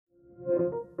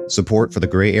Support for The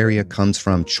Gray Area comes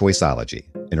from Choiceology,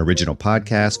 an original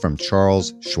podcast from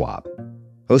Charles Schwab.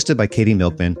 Hosted by Katie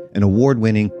Milkman, an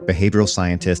award-winning behavioral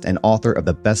scientist and author of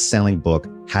the best-selling book,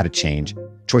 How to Change,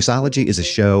 Choiceology is a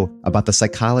show about the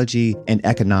psychology and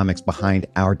economics behind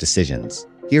our decisions.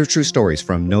 Hear true stories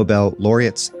from Nobel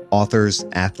laureates, authors,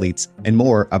 athletes, and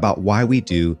more about why we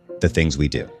do the things we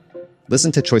do.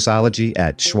 Listen to Choiceology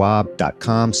at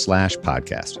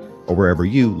schwab.com/podcast or wherever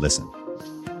you listen.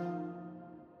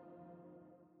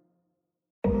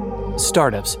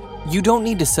 Startups, you don't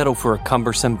need to settle for a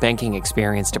cumbersome banking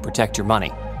experience to protect your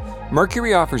money.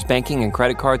 Mercury offers banking and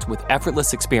credit cards with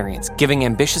effortless experience, giving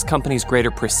ambitious companies greater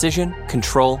precision,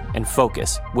 control, and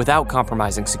focus without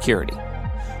compromising security.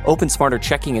 Open smarter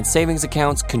checking and savings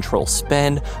accounts, control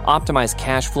spend, optimize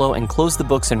cash flow, and close the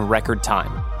books in record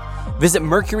time. Visit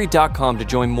Mercury.com to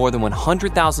join more than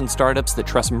 100,000 startups that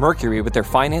trust Mercury with their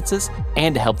finances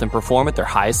and to help them perform at their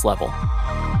highest level.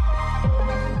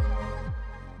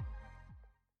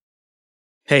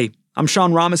 Hey, I'm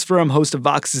Sean Ramesfer. I'm host of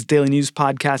Vox's daily news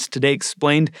podcast, Today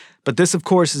Explained. But this, of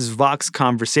course, is Vox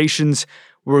Conversations,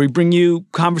 where we bring you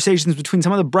conversations between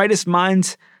some of the brightest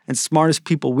minds and smartest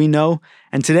people we know.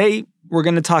 And today, we're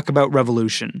going to talk about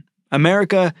revolution.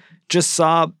 America just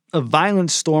saw a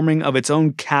violent storming of its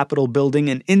own Capitol building,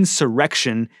 an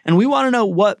insurrection, and we want to know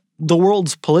what the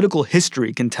world's political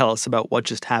history can tell us about what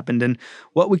just happened and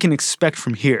what we can expect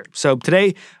from here. So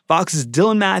today, Vox's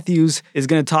Dylan Matthews is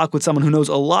going to talk with someone who knows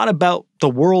a lot about the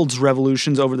world's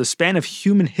revolutions over the span of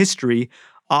human history,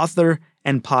 author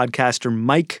and podcaster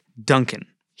Mike Duncan.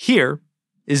 Here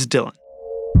is Dylan.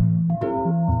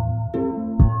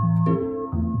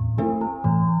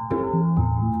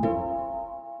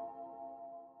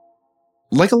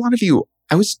 Like a lot of you,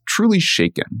 I was truly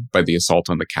shaken by the assault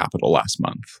on the Capitol last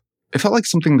month. It felt like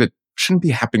something that shouldn't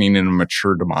be happening in a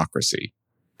mature democracy,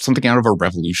 something out of a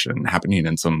revolution happening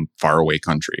in some faraway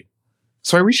country.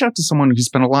 So I reached out to someone who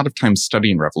spent a lot of time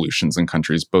studying revolutions in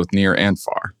countries both near and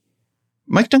far.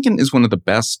 Mike Duncan is one of the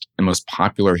best and most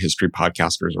popular history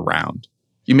podcasters around.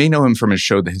 You may know him from his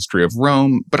show, The History of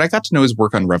Rome, but I got to know his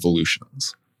work on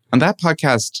revolutions. On that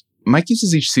podcast, Mike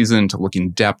uses each season to look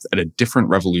in depth at a different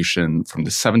revolution from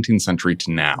the 17th century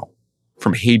to now,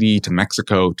 from Haiti to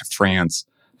Mexico to France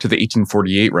to the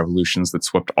 1848 revolutions that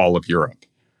swept all of Europe.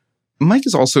 Mike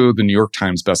is also the New York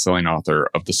Times bestselling author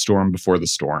of The Storm Before the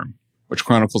Storm, which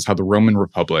chronicles how the Roman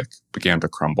Republic began to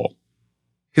crumble.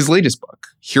 His latest book,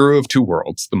 Hero of Two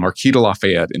Worlds, The Marquis de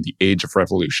Lafayette in the Age of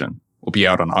Revolution, will be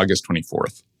out on August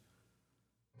 24th.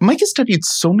 Mike has studied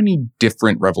so many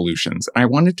different revolutions, and I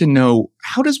wanted to know,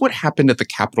 how does what happened at the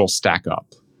Capitol stack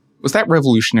up? Was that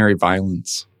revolutionary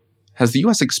violence? Has the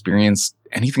U.S. experienced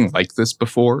anything like this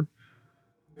before?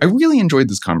 I really enjoyed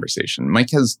this conversation. Mike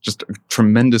has just a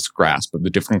tremendous grasp of the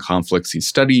different conflicts he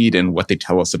studied and what they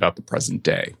tell us about the present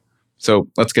day. So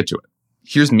let's get to it.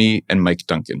 Here's me and Mike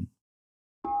Duncan.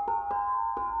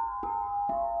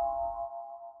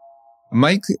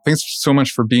 Mike, thanks so much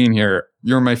for being here.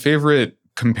 You're my favorite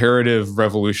comparative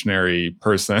revolutionary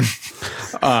person.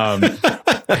 I'm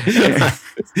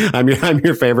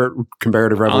your favorite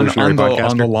comparative revolutionary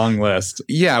podcaster. On the long list.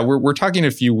 Yeah, we're talking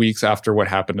a few weeks after what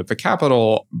happened at the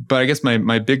Capitol, but I guess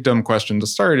my big dumb question to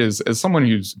start is, as someone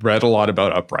who's read a lot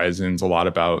about uprisings, a lot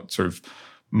about sort of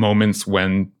moments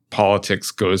when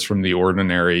politics goes from the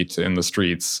ordinary to in the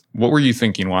streets, what were you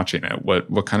thinking watching it?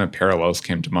 What kind of parallels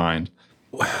came to mind?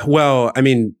 Well, I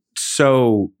mean,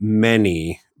 so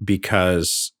many,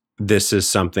 because this is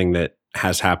something that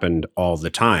has happened all the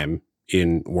time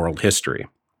in world history.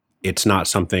 It's not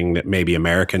something that maybe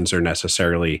Americans are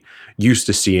necessarily used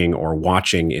to seeing or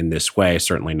watching in this way,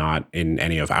 certainly not in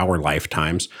any of our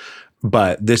lifetimes.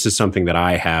 But this is something that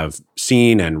I have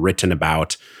seen and written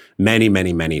about many,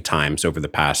 many, many times over the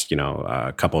past,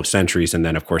 couple of centuries. And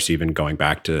then, of course, even going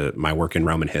back to my work in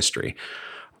Roman history.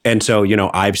 And so,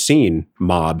 I've seen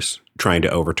mobs trying to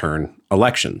overturn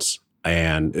elections.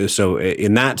 And so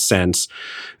in that sense,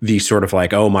 the sort of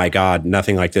like, oh my God,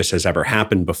 nothing like this has ever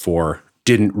happened before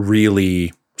didn't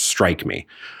really strike me.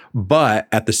 But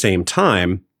at the same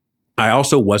time, I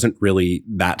also wasn't really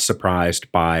that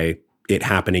surprised by it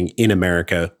happening in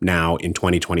America now in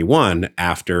 2021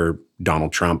 after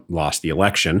Donald Trump lost the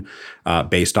election,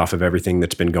 based off of everything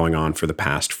that's been going on for the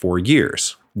past 4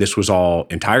 years. This was all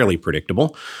entirely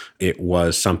predictable. It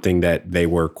was something that they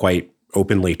were quite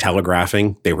openly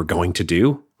telegraphing they were going to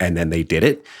do, and then they did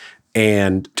it.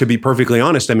 And to be perfectly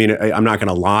honest, I mean, I'm not going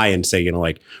to lie and say,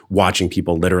 watching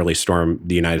people literally storm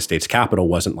the United States Capitol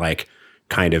wasn't like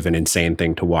kind of an insane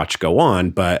thing to watch go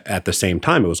on. But at the same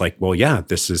time, it was like, well, yeah,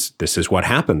 this is what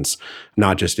happens,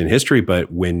 not just in history,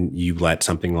 but when you let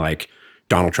something like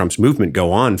Donald Trump's movement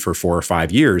go on for 4 or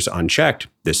 5 years unchecked,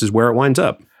 this is where it winds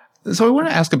up. So I want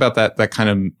to ask about that kind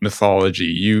of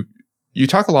mythology. You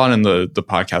talk a lot in the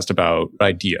podcast about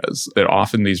ideas, that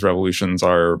often these revolutions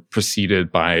are preceded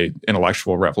by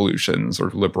intellectual revolutions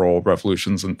or liberal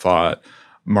revolutions in thought,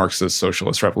 Marxist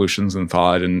socialist revolutions in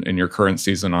thought. In your current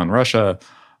season on Russia,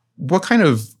 what kind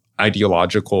of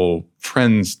ideological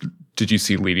trends did you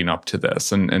see leading up to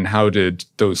this? And how did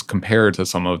those compare to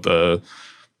some of the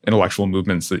intellectual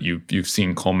movements that you've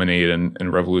seen culminate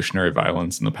in revolutionary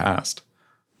violence in the past?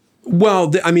 Well,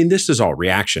 this is all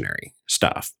reactionary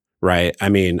stuff, right? I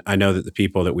mean, I know that the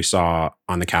people that we saw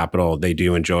on the Capitol, they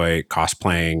do enjoy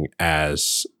cosplaying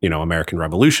as, American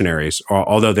revolutionaries,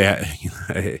 although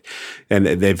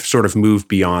they've sort of moved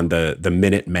beyond the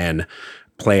Minutemen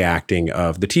play acting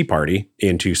of the Tea Party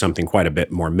into something quite a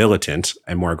bit more militant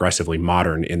and more aggressively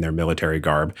modern in their military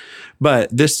garb. But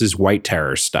this is white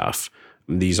terror stuff.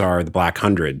 These are the Black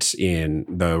Hundreds in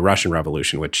the Russian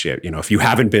Revolution, which, if you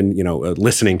haven't been,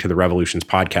 listening to the Revolutions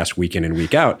podcast week in and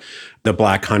week out, the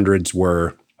Black Hundreds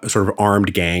were sort of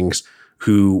armed gangs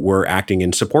who were acting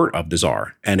in support of the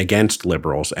Tsar and against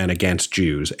liberals and against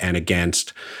Jews and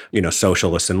against,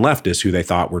 socialists and leftists who they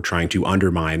thought were trying to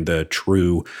undermine the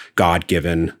true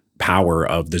God-given power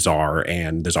of the Tsar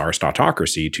and the Tsarist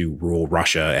autocracy to rule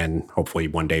Russia and hopefully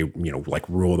one day,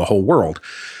 rule the whole world.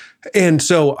 And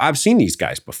so I've seen these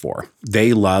guys before.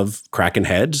 They love cracking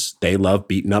heads. They love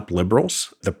beating up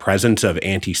liberals. The presence of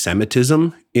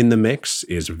anti-Semitism in the mix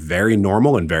is very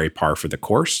normal and very par for the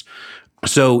course.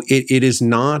 So it is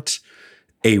not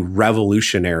a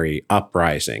revolutionary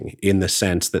uprising in the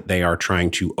sense that they are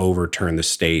trying to overturn the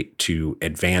state to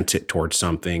advance it towards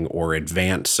something or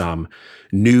advance some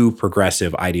new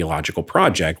progressive ideological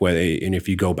project. And if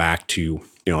you go back to,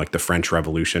 like the French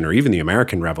Revolution or even the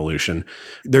American Revolution,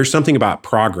 there's something about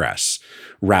progress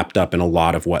wrapped up in a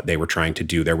lot of what they were trying to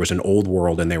do. There was an old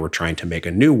world and they were trying to make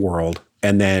a new world.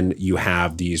 And then you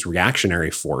have these reactionary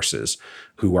forces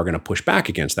who are going to push back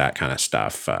against that kind of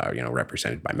stuff,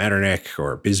 represented by Metternich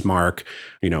or Bismarck,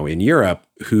 in Europe,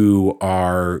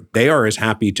 they are as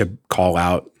happy to call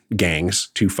out gangs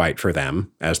to fight for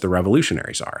them as the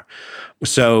revolutionaries are.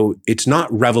 So it's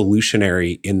not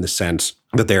revolutionary in the sense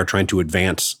that they are trying to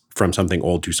advance from something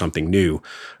old to something new.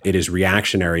 It is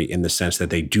reactionary in the sense that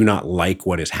they do not like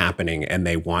what is happening and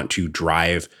they want to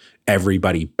drive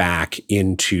everybody back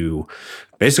into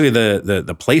basically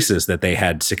the places that they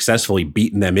had successfully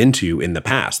beaten them into in the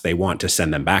past. They want to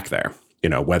send them back there,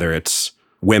 whether it's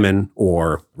women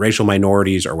or racial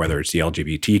minorities or whether it's the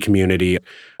LGBT community.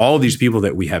 All of these people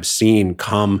that we have seen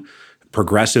come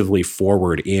progressively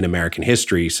forward in American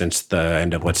history since the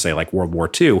end of, let's say, like World War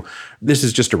II, this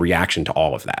is just a reaction to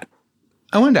all of that.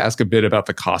 I wanted to ask a bit about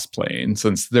the cosplaying,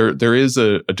 since there is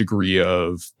a degree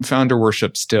of founder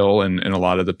worship still in a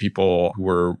lot of the people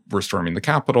who were storming the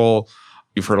Capitol.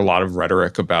 You've heard a lot of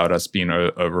rhetoric about us being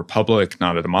a republic,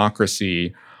 not a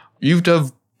democracy. You've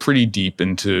dove pretty deep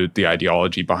into the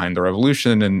ideology behind the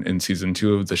revolution in season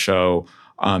 2 of the show.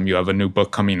 You have a new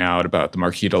book coming out about the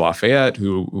Marquis de Lafayette,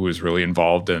 who was really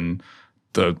involved in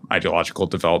the ideological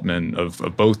development of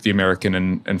both the American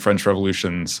and French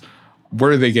revolutions.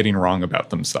 What are they getting wrong about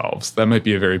themselves? That might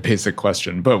be a very basic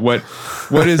question, but what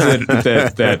is it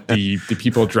that the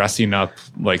people dressing up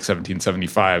like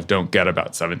 1775 don't get about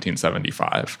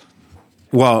 1775?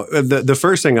 Well, the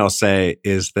first thing I'll say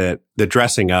is that the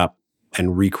dressing up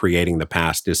and recreating the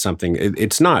past is something,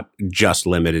 it's not just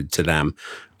limited to them.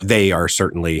 They are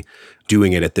certainly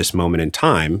doing it at this moment in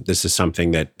time. This is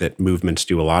something that movements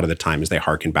do a lot of the time, is they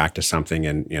harken back to something.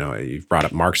 And, you've brought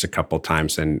up Marx a couple of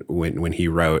times and when he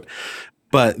wrote.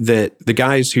 But the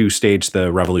guys who staged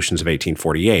the revolutions of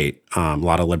 1848, a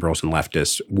lot of liberals and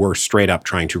leftists, were straight up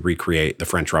trying to recreate the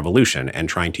French Revolution and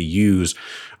trying to use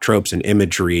tropes and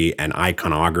imagery and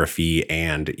iconography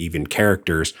and even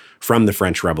characters from the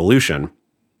French Revolution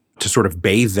to sort of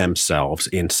bathe themselves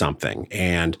in something.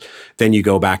 And then you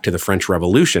go back to the French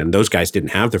Revolution. Those guys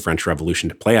didn't have the French Revolution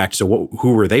to play act. So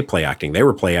who were they play acting? They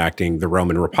were play acting the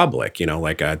Roman Republic,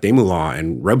 like Desmoulins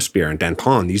and Robespierre and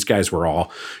Danton. These guys were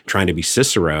all trying to be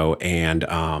Cicero and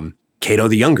Cato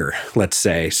the Younger, let's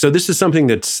say. So this is something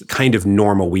that's kind of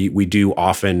normal. We do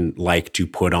often like to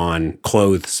put on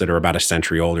clothes that are about a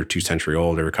century old or 2 centuries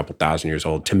old or a couple thousand years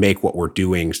old to make what we're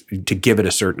doing, to give it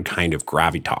a certain kind of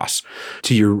gravitas.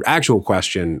 To your actual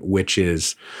question, which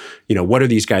is, what are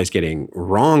these guys getting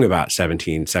wrong about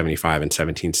 1775 and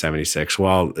 1776?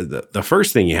 Well, the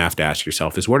first thing you have to ask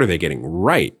yourself is, what are they getting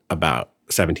right about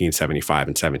 1775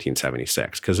 and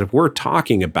 1776? Because if we're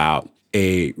talking about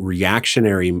a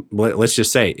reactionary, let's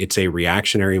just say it's a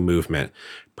reactionary movement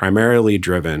primarily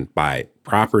driven by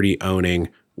property-owning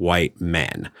white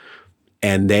men.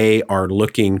 And they are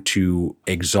looking to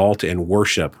exalt and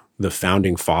worship the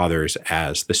founding fathers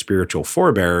as the spiritual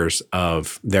forebearers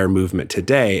of their movement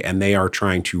today. And they are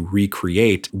trying to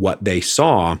recreate what they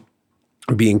saw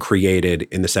being created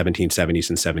in the 1770s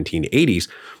and 1780s.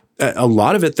 A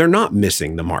lot of it, they're not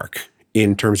missing the mark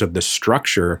in terms of the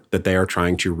structure that they are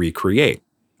trying to recreate.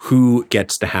 Who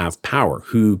gets to have power?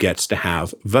 Who gets to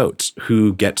have votes?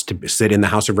 Who gets to sit in the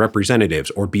House of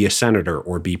Representatives or be a senator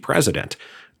or be president?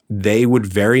 They would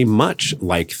very much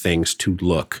like things to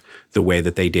look the way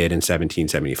that they did in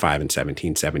 1775 and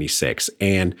 1776.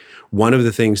 And one of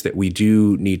the things that we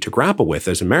do need to grapple with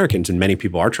as Americans, and many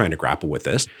people are trying to grapple with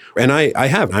this, and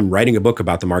I'm writing a book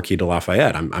about the Marquis de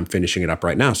Lafayette. I'm finishing it up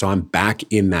right now. So I'm back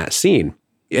in that scene.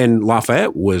 And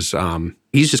Lafayette was,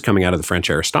 he's just coming out of the French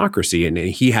aristocracy, and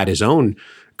he had his own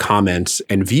comments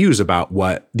and views about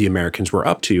what the Americans were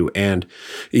up to. And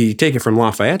you take it from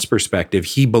Lafayette's perspective,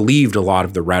 he believed a lot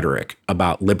of the rhetoric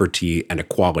about liberty and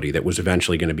equality that was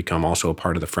eventually going to become also a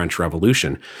part of the French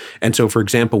Revolution. And so, for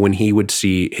example, when he would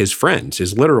see his friends,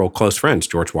 his literal close friends,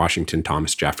 George Washington,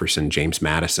 Thomas Jefferson, James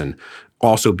Madison,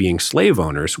 also being slave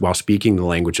owners while speaking the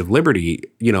language of liberty,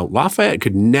 Lafayette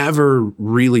could never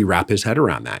really wrap his head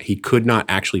around that. He could not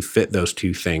actually fit those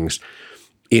two things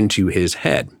into his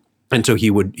head. And so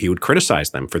he would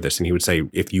criticize them for this. And he would say,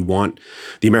 if you want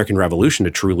the American Revolution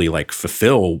to truly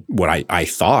fulfill what I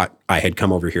thought I had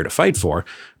come over here to fight for,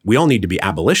 we all need to be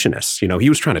abolitionists. He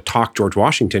was trying to talk George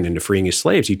Washington into freeing his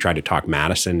slaves. He tried to talk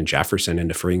Madison and Jefferson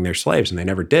into freeing their slaves, and they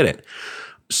never did it.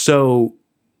 So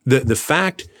the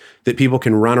fact that people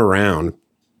can run around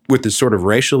with this sort of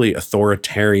racially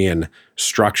authoritarian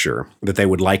structure that they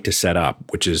would like to set up,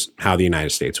 which is how the United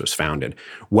States was founded,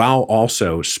 while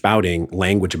also spouting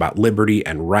language about liberty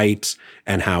and rights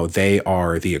and how they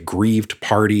are the aggrieved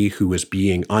party who is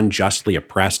being unjustly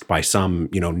oppressed by some,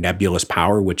 nebulous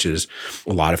power, which is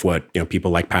a lot of what, people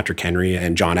like Patrick Henry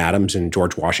and John Adams and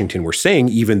George Washington were saying,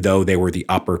 even though they were the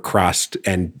upper crust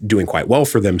and doing quite well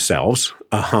for themselves,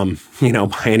 by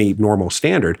any normal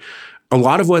standard. A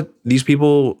lot of what these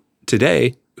people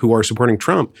today who are supporting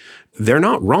Trump, they're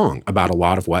not wrong about a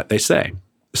lot of what they say.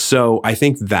 So I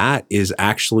think that is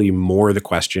actually more the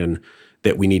question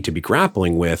that we need to be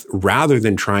grappling with, rather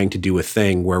than trying to do a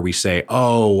thing where we say,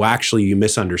 oh, actually, you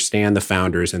misunderstand the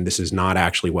founders and this is not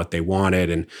actually what they wanted.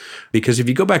 And because if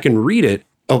you go back and read it,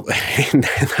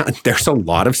 there's a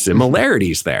lot of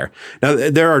similarities there. Now,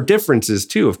 there are differences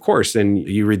too, of course, and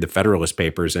you read the Federalist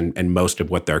Papers and most of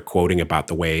what they're quoting about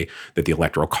the way that the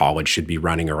Electoral College should be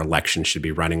running or elections should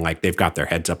be running, they've got their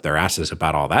heads up their asses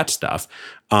about all that stuff.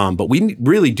 But we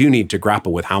really do need to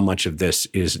grapple with how much of this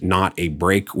is not a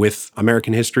break with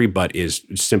American history, but is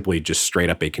simply just straight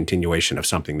up a continuation of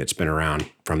something that's been around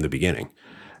from the beginning.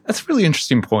 That's a really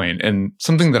interesting point, and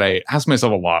something that I ask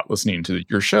myself a lot listening to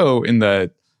your show, in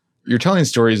that you're telling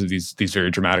stories of these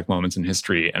very dramatic moments in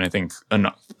history, and I think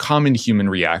a common human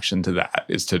reaction to that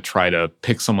is to try to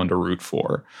pick someone to root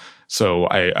for. So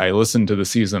I listened to the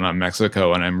season on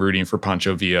Mexico, and I'm rooting for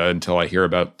Pancho Villa until I hear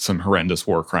about some horrendous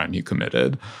war crime he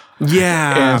committed.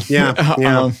 Yeah,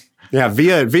 yeah.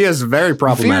 Villa's very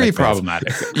problematic. Very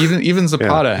problematic. Even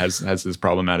Zapata has his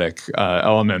problematic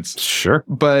elements. Sure,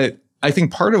 but I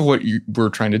think part of what we're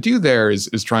trying to do there is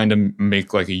trying to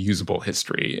make a usable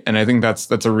history. And I think that's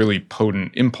a really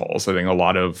potent impulse. I think a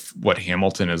lot of what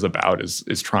Hamilton is about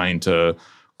is trying to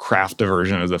craft a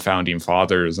version of the founding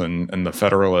fathers and the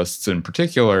Federalists in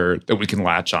particular that we can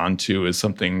latch onto as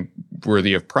something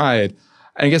worthy of pride.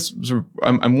 And I guess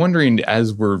I'm wondering,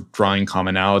 as we're drawing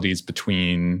commonalities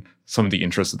between some of the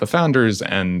interests of the founders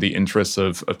and the interests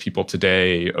of people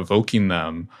today, evoking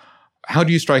them, how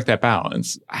do you strike that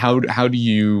balance? How do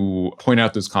you point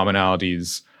out those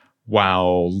commonalities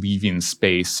while leaving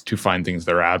space to find things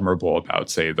that are admirable about,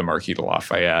 say, the Marquis de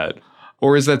Lafayette?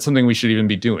 Or is that something we should even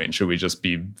be doing? Should we just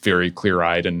be very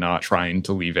clear-eyed and not trying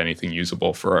to leave anything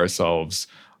usable for ourselves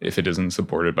if it isn't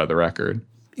supported by the record?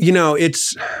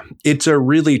 It's a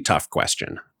really tough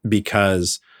question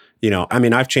because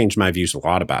I've changed my views a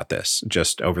lot about this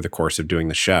just over the course of doing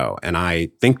the show. And I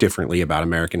think differently about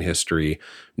American history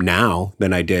now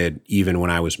than I did even when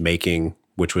I was making,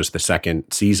 which was the second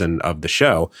season of the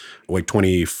show.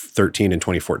 2013 and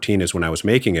 2014 is when I was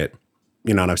making it.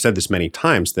 And I've said this many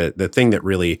times, that the thing that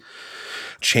really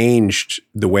changed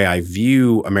the way I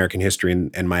view American history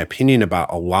and my opinion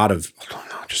about a lot of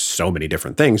just so many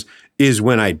different things is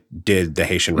when I did the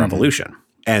Haitian Revolution.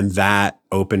 And that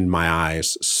opened my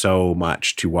eyes so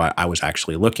much to what I was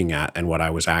actually looking at and what I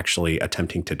was actually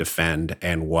attempting to defend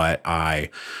and what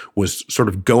I was sort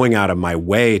of going out of my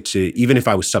way to, even if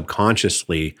I was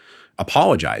subconsciously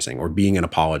apologizing or being an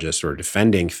apologist or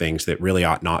defending things that really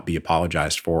ought not be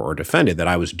apologized for or defended, that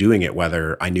I was doing it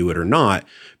whether I knew it or not,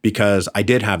 because I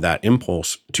did have that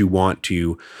impulse to want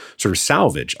to sort of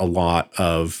salvage a lot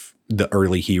of the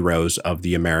early heroes of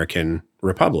the American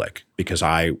Republic, because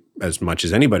I, as much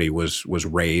as anybody, was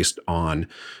raised on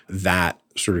that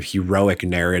sort of heroic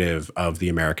narrative of the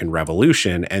American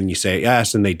Revolution. And you say,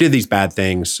 yes, and they did these bad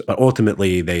things, but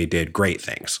ultimately they did great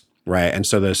things, right? And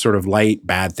so the sort of light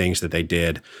bad things that they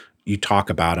did, you talk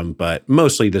about them, but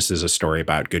mostly this is a story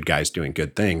about good guys doing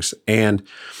good things. And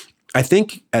I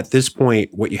think at this point,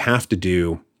 what you have to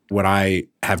do, what I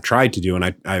have tried to do,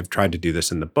 and I've tried to do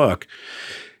this in the book,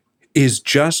 is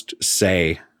just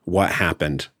say what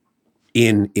happened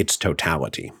in its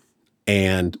totality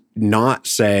and not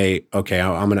say, okay,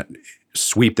 I'm going to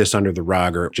sweep this under the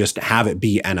rug or just have it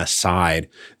be an aside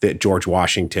that George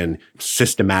Washington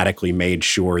systematically made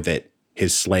sure that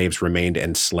his slaves remained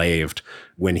enslaved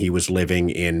when he was living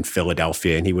in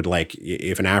Philadelphia. And he would, like,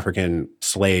 if an African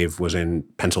slave was in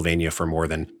Pennsylvania for more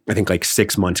than, I think, like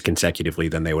 6 months consecutively,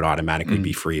 then they would automatically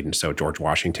be freed. And so George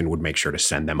Washington would make sure to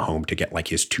send them home to get like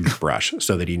his toothbrush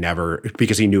so that he never,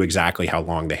 because he knew exactly how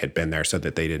long they had been there so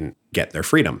that they didn't get their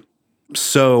freedom.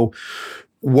 So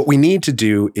what we need to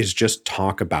do is just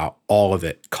talk about all of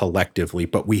it collectively,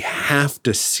 but we have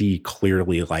to see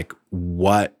clearly like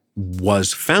what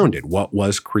was founded, what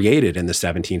was created in the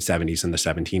 1770s and the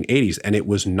 1780s. And it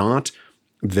was not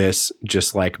this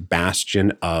just like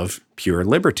bastion of pure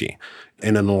liberty.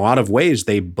 And in a lot of ways,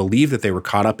 they believed that they were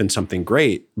caught up in something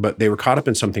great, but they were caught up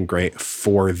in something great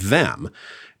for them.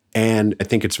 And I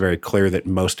think it's very clear that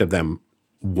most of them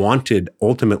wanted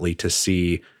ultimately to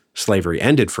see slavery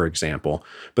ended, for example,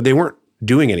 but they weren't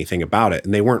doing anything about it.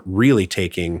 And they weren't really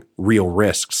taking real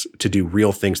risks to do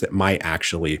real things that might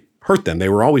actually hurt them. They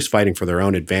were always fighting for their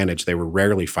own advantage. They were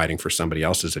rarely fighting for somebody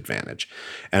else's advantage.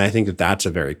 And I think that that's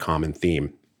a very common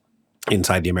theme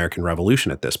inside the American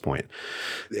Revolution at this point.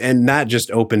 And that just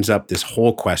opens up this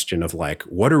whole question of like,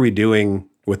 what are we doing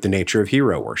with the nature of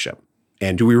hero worship?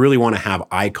 And do we really want to have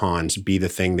icons be the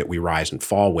thing that we rise and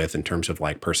fall with in terms of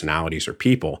like personalities or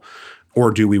people? Or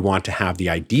do we want to have the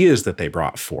ideas that they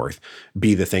brought forth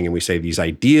be the thing? And we say these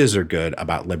ideas are good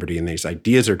about liberty and these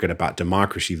ideas are good about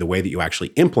democracy. The way that you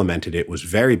actually implemented it was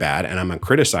very bad, and I'm going to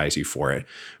criticize you for it.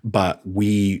 But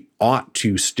we ought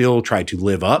to still try to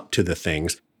live up to the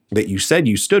things that you said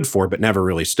you stood for, but never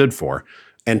really stood for.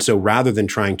 And so rather than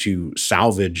trying to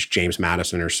salvage James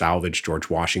Madison or salvage George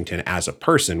Washington as a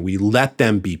person, we let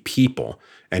them be people.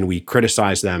 And we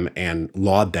criticize them and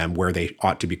laud them where they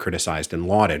ought to be criticized and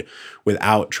lauded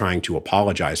without trying to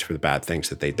apologize for the bad things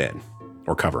that they did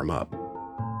or cover them up.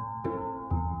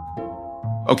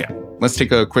 Okay, let's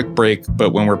take a quick break. But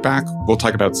when we're back, we'll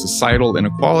talk about societal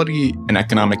inequality and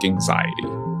economic anxiety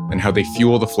and how they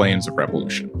fuel the flames of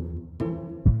revolution.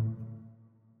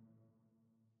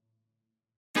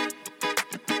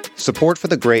 Support for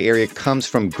The Gray Area comes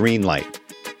from Greenlight.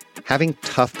 Having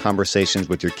tough conversations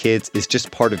with your kids is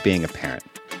just part of being a parent.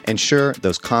 And sure,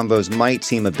 those convos might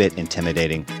seem a bit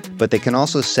intimidating, but they can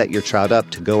also set your child up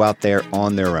to go out there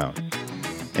on their own.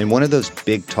 And one of those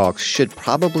big talks should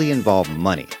probably involve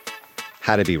money.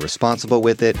 How to be responsible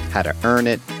with it, how to earn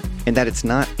it, and that it's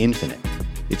not infinite.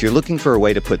 If you're looking for a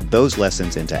way to put those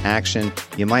lessons into action,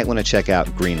 you might want to check out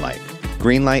Greenlight.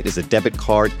 Greenlight is a debit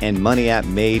card and money app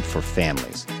made for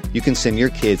families. You can send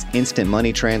your kids instant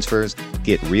money transfers,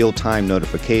 get real-time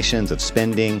notifications of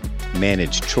spending,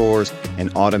 manage chores, and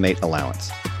automate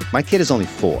allowance. My kid is only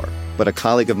 4, but a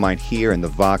colleague of mine here in the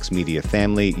Vox Media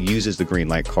family uses the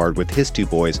Greenlight card with his 2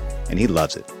 boys, and he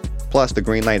loves it. Plus, the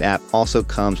Greenlight app also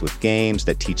comes with games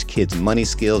that teach kids money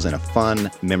skills in a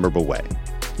fun, memorable way.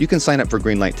 You can sign up for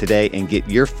Greenlight today and get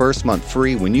your first month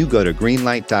free when you go to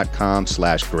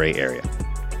greenlight.com/grayarea.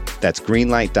 That's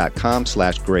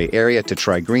greenlight.com/grayarea to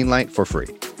try Greenlight for free.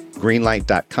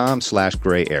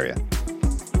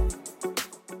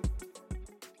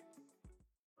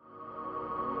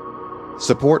 Greenlight.com/grayarea.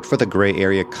 Support for The Gray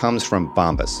Area comes from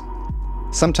Bombas.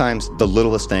 Sometimes the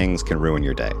littlest things can ruin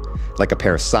your day, like a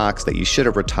pair of socks that you should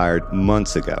have retired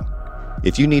months ago.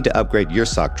 If you need to upgrade your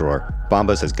sock drawer,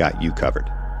 Bombas has got you covered.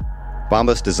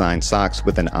 Bombas designed socks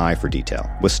with an eye for detail,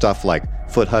 with stuff like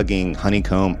foot-hugging,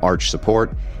 honeycomb arch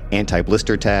support,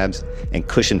 anti-blister tabs, and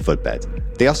cushioned footbeds.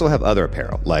 They also have other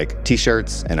apparel, like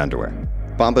t-shirts and underwear.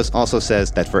 Bombas also says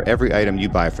that for every item you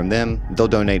buy from them, they'll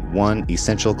donate 1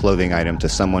 essential clothing item to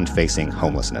someone facing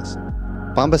homelessness.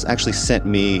 Bombas actually sent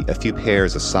me a few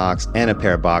pairs of socks and a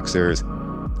pair of boxers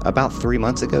about 2 or 3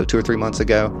 months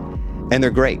ago, and they're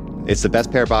great. It's the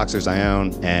best pair of boxers I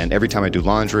own, and every time I do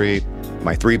laundry,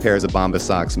 my 3 pairs of Bombas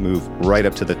socks move right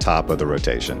up to the top of the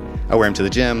rotation. I wear them to the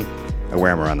gym, I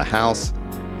wear them around the house,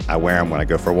 I wear them when I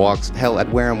go for walks. Hell,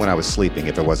 I'd wear them when I was sleeping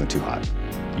if it wasn't too hot.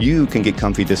 You can get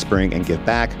comfy this spring and give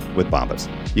back with Bombas.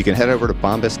 You can head over to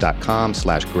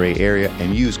bombas.com/grayarea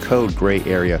and use code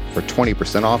GRAYAREA for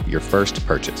 20% off your first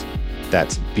purchase.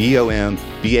 That's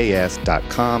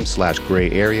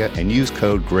bombas.com/grayarea and use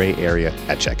code GRAYAREA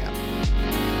at checkout.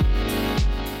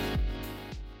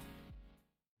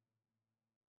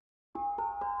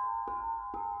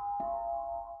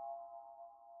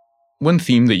 One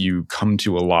theme that you come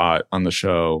to a lot on the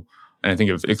show, and I think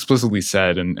have explicitly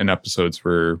said in episodes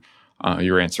where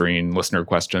you're answering listener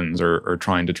questions or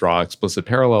trying to draw explicit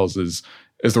parallels, is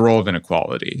the role of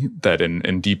inequality, that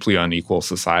in deeply unequal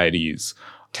societies,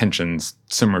 tensions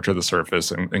simmer to the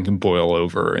surface and can boil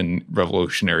over in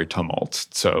revolutionary tumult.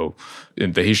 So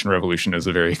the Haitian Revolution is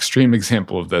a very extreme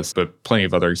example of this, but plenty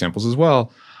of other examples as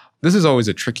well. This is always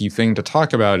a tricky thing to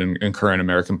talk about in current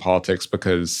American politics,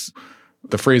 because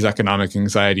the phrase economic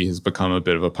anxiety has become a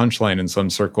bit of a punchline in some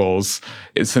circles,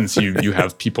 since you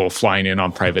have people flying in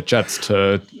on private jets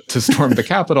to storm the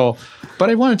Capitol.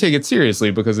 But I want to take it seriously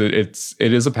because it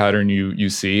is a pattern you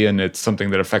see, and it's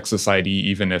something that affects society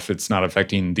even if it's not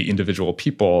affecting the individual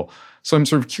people. So I'm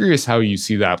sort of curious how you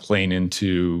see that playing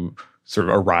into sort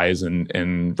of a rise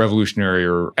in revolutionary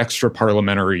or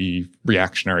extra-parliamentary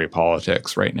reactionary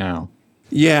politics right now.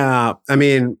 Yeah, I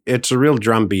mean, it's a real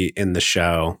drumbeat in the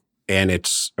show. And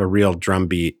it's a real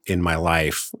drumbeat in my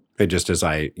life, just as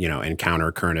I,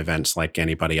 encounter current events like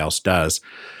anybody else does.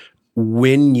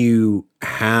 When you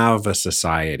have a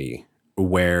society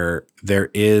where there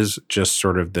is just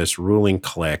sort of this ruling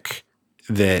clique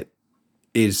that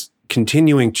is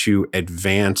continuing to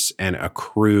advance and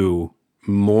accrue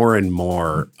more and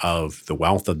more of the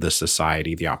wealth of the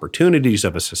society, the opportunities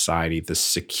of a society, the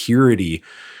security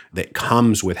that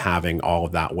comes with having all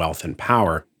of that wealth and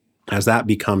power, as that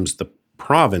becomes the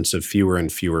province of fewer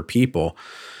and fewer people,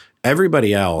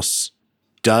 everybody else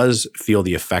does feel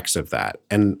the effects of that.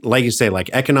 And like you say, like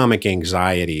economic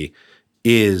anxiety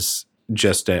is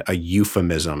just a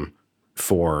euphemism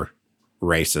for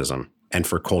racism and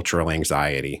for cultural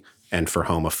anxiety and for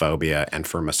homophobia and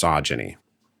for misogyny.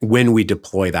 When we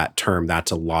deploy that term,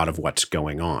 that's a lot of what's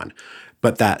going on.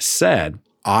 But that said,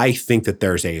 I think that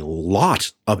there's a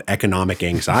lot of economic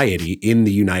anxiety in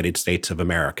the United States of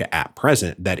America at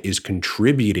present that is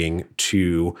contributing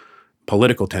to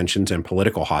political tensions and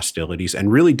political hostilities,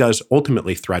 and really does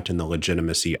ultimately threaten the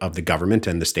legitimacy of the government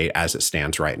and the state as it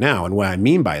stands right now. And what I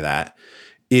mean by that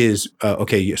is,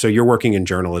 so you're working in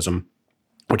journalism,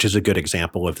 which is a good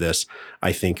example of this.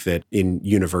 I think that in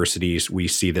universities, we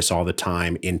see this all the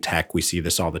time. In tech, we see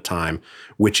this all the time,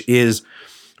 which is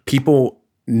people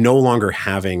no longer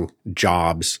having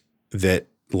jobs that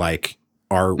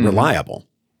are reliable,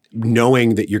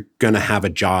 knowing that you're going to have a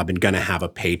job and going to have a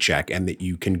paycheck and that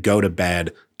you can go to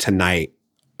bed tonight,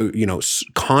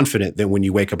 confident that when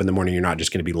you wake up in the morning, you're not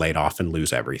just going to be laid off and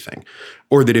lose everything,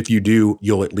 or that if you do,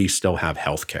 you'll at least still have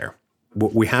health care.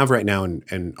 What we have right now,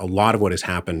 and a lot of what has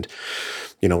happened,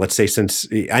 let's say since,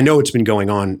 I know it's been going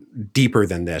on deeper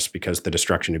than this because the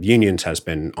destruction of unions has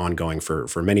been ongoing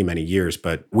for many, many years,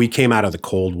 but we came out of the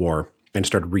Cold War and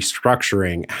started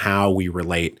restructuring how we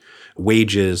relate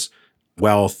wages,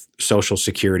 wealth, social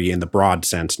security in the broad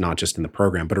sense, not just in the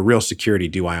program, but a real security.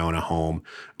 Do I own a home?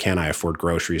 Can I afford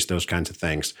groceries? Those kinds of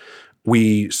things.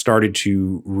 We started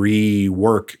to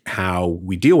rework how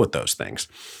we deal with those things.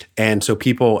 And so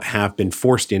people have been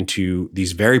forced into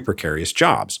these very precarious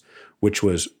jobs, which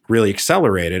was really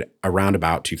accelerated around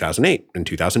about 2008 and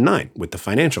 2009 with the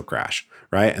financial crash,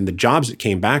 right? And the jobs that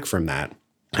came back from that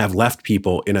have left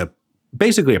people in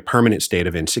basically a permanent state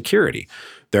of insecurity.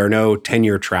 There are no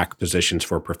tenure track positions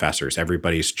for professors.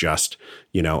 Everybody's just,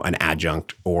 an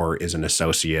adjunct or is an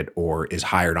associate or is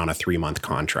hired on a 3-month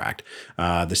contract.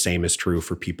 The same is true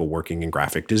for people working in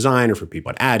graphic design or for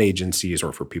people at ad agencies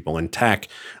or for people in tech.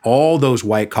 All those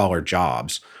white collar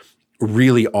jobs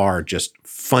really are just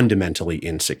fundamentally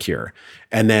insecure.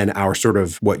 And then our sort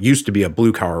of what used to be a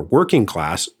blue collar working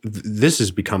class, this has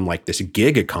become like this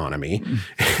gig economy.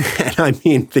 And I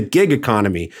mean, the gig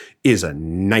economy is a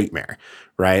nightmare,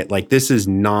 right? Like this is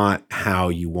not how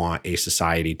you want a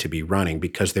society to be running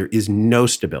because there is no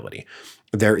stability.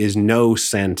 There is no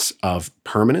sense of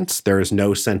permanence. There is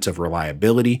no sense of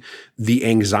reliability. The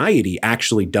anxiety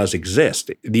actually does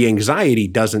exist. The anxiety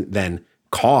doesn't then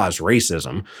cause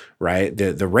racism, right?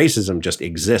 The racism just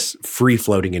exists free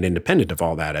floating and independent of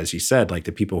all that. As you said, like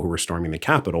the people who were storming the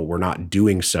Capitol were not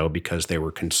doing so because they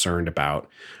were concerned about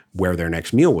where their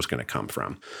next meal was going to come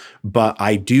from. But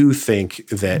I do think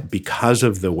that because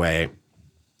of the way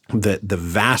that the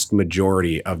vast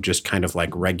majority of just kind of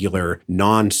like regular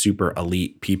non-super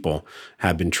elite people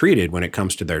have been treated when it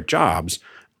comes to their jobs,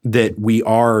 that we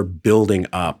are building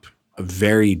up a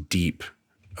very deep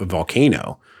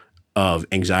volcano of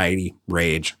anxiety,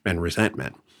 rage, and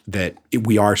resentment, that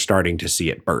we are starting to see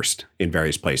it burst in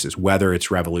various places, whether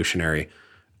it's revolutionary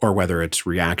or whether it's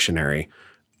reactionary.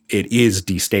 It is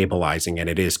destabilizing and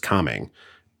it is coming.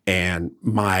 And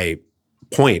my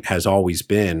point has always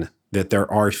been that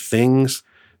there are things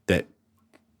that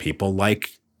people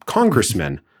like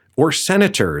congressmen or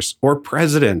senators or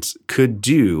presidents could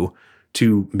do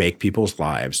to make people's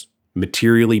lives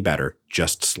materially better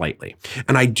just slightly.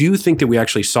 And I do think that we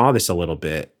actually saw this a little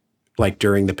bit like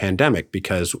during the pandemic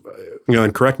because,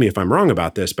 and correct me if I'm wrong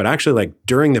about this, but actually like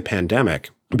during the pandemic,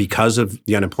 because of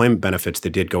the unemployment benefits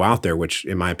that did go out there, which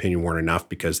in my opinion weren't enough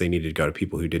because they needed to go to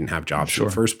people who didn't have jobs in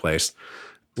the first place,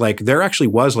 like there actually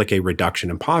was like a reduction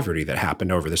in poverty that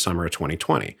happened over the summer of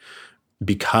 2020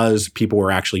 because people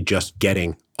were actually just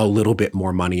getting a little bit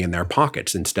more money in their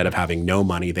pockets. Instead of having no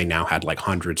money, they now had like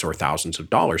hundreds or thousands of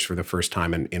dollars for the first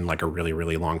time in like a really,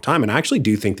 really long time. And I actually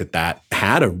do think that that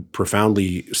had a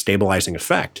profoundly stabilizing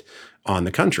effect on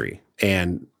the country.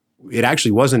 And it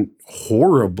actually wasn't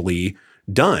horribly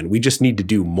done. We just need to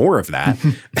do more of that.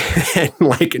 And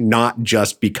like not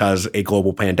just because a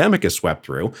global pandemic is swept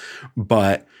through,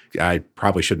 but I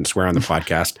probably shouldn't swear on the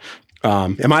podcast.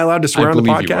 Am I allowed to swear on the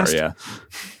podcast? You are, yeah.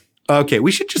 Okay,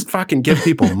 we should just fucking give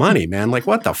people money, man. Like,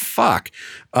 what the fuck?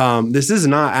 This is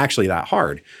not actually that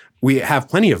hard. We have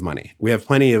plenty of money. We have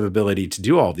plenty of ability to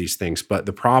do all these things. But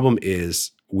the problem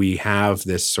is we have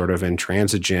this sort of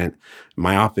intransigent,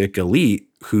 myopic elite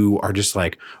who are just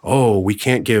like, oh, we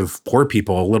can't give poor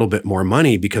people a little bit more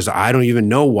money because I don't even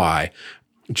know why.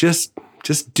 Just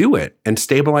do it and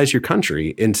stabilize your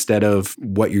country instead of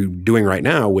what you're doing right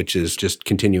now, which is just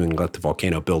continuing to let the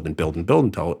volcano build and build and build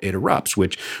until it erupts,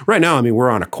 which right now, I mean,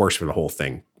 we're on a course for the whole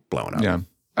thing blowing up. Yeah.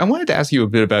 I wanted to ask you a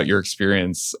bit about your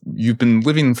experience. You've been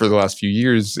living for the last few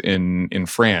years in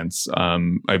France.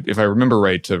 If I remember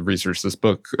right, to research this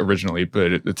book originally,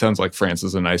 but it sounds like France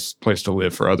is a nice place to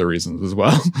live for other reasons as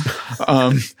well.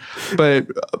 But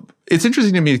it's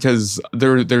interesting to me because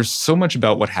there's so much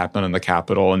about what happened in the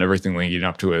Capitol and everything leading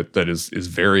up to it that is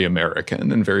very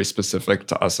American and very specific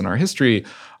to us in our history.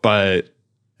 But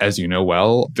as you know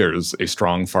well, there's a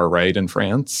strong far right in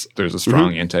France. There's a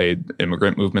strong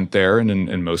anti-immigrant movement there and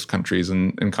in most countries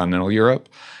in continental Europe.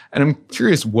 And I'm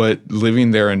curious what living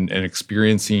there and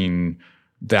experiencing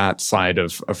that side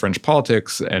of French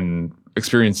politics and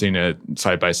experiencing it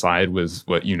side by side with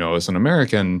what you know as an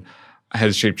American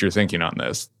has shaped your thinking on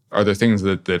this. Are there things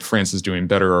that France is doing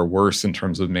better or worse in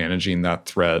terms of managing that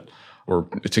threat or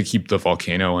to keep the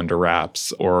volcano under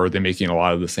wraps, or are they making a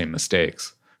lot of the same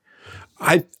mistakes?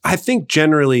 I think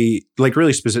generally, like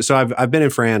really specific. So I've been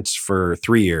in France for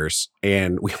 3 years,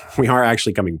 and we are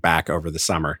actually coming back over the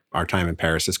summer. Our time in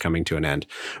Paris is coming to an end.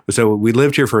 So we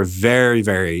lived here for a very,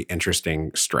 very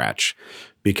interesting stretch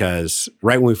because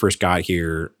right when we first got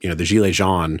here, the Gilets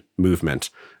Jaunes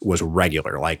movement was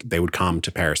regular. Like they would come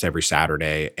to Paris every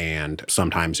Saturday, and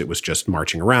sometimes it was just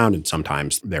marching around, and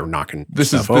sometimes they were knocking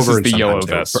stuff over. This is the yellow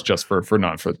vest, just for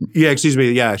not for. Yeah, excuse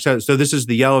me. Yeah, so this is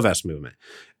the yellow vest movement.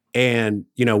 And,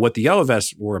 what the Yellow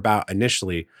Vests were about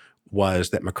initially was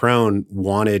that Macron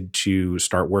wanted to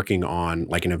start working on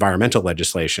like an environmental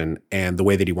legislation. And the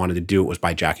way that he wanted to do it was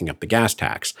by jacking up the gas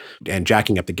tax. And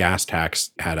jacking up the gas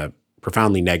tax had a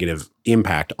profoundly negative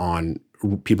impact on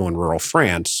people in rural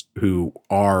France who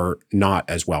are not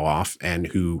as well off and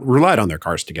who relied on their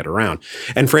cars to get around.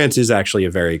 And France is actually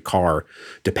a very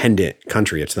car-dependent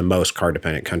country. It's the most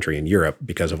car-dependent country in Europe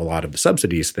because of a lot of the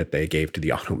subsidies that they gave to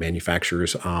the auto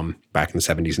manufacturers back in the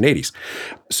 70s and 80s.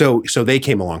 So they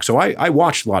came along. So I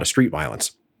watched a lot of street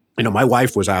violence. My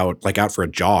wife was out for a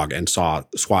jog and saw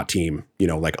the SWAT team,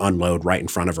 unload right in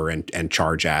front of her and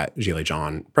charge at Gilets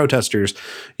Jaunes protesters.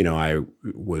 I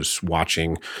was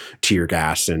watching tear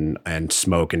gas and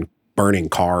smoke and burning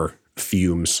car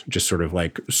fumes just sort of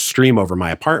like stream over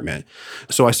my apartment.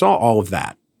 So I saw all of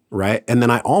that, right? And then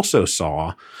I also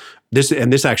saw this,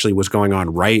 and this actually was going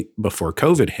on right before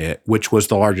COVID hit, which was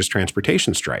the largest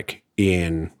transportation strike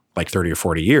in like 30 or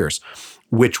 40 years.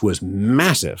 Which was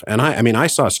massive. And I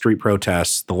saw street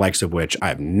protests, the likes of which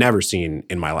I've never seen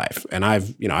in my life. And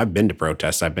I've been to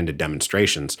protests, I've been to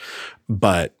demonstrations,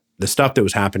 but the stuff that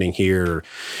was happening here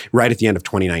right at the end of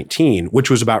 2019, which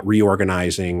was about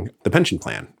reorganizing the pension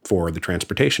plan for the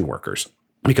transportation workers.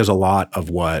 Because a lot of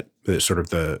what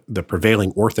the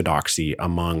prevailing orthodoxy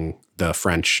among the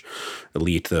French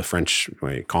elite, the French,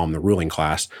 we call them the ruling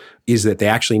class, is that they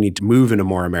actually need to move in a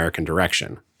more American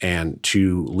direction and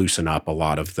to loosen up a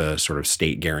lot of the sort of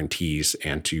state guarantees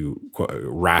and to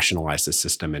rationalize the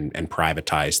system and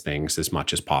privatize things as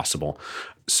much as possible.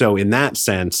 So in that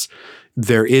sense,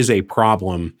 there is a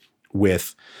problem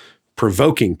with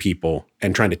provoking people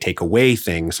and trying to take away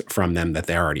things from them that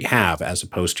they already have, as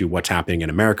opposed to what's happening in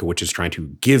America, which is trying to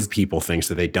give people things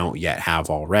that they don't yet have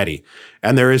already.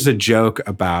 And there is a joke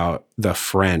about the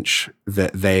French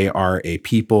that they are a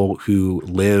people who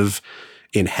live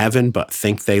in heaven but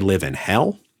think they live in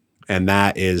hell. And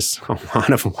that is a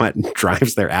lot of what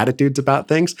drives their attitudes about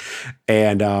things.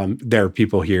 And there are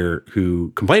people here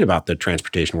who complain about the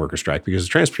transportation worker strike because the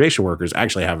transportation workers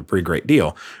actually have a pretty great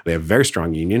deal. They have a very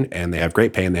strong union and they have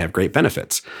great pay and they have great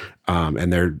benefits.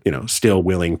 And they're, still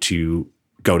willing to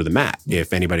go to the mat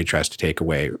if anybody tries to take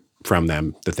away from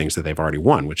them the things that they've already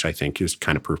won, which I think is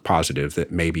kind of proof positive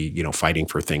that maybe, fighting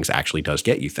for things actually does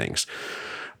get you things.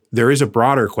 There is a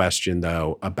broader question,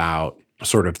 though, about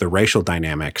sort of the racial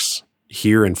dynamics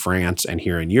here in France and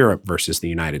here in Europe versus the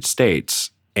United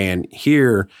States. And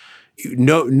here,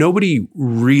 nobody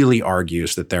really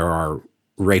argues that there are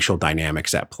racial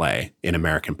dynamics at play in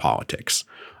American politics.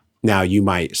 Now, you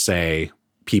might say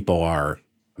people are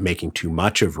making too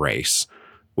much of race,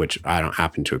 which I don't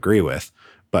happen to agree with,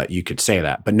 but you could say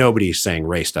that. But nobody's saying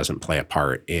race doesn't play a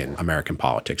part in American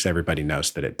politics. Everybody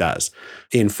knows that it does.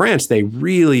 In France, they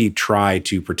really try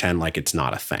to pretend like it's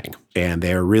not a thing. And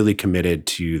they're really committed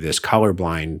to this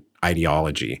colorblind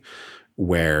ideology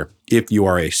where if you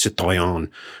are a citoyen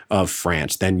of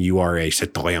France, then you are a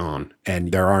citoyen.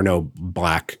 And there are no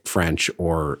Black French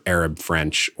or Arab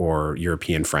French or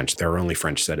European French. There are only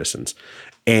French citizens.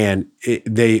 And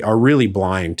they are really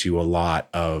blind to a lot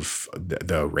of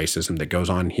the racism that goes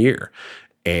on here.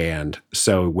 And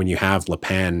so when you have Le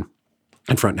Pen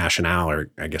and Front National,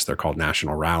 or I guess they're called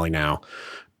National Rally now,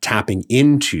 tapping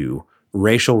into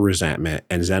racial resentment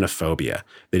and xenophobia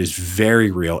that is very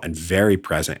real and very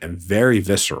present and very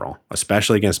visceral,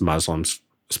 especially against Muslims,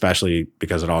 especially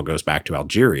because it all goes back to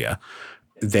Algeria,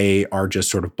 they are just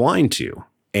sort of blind to.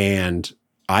 And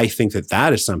I think that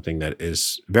that is something that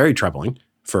is very troubling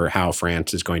for how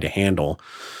France is going to handle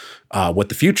what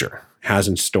the future has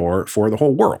in store for the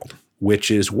whole world, which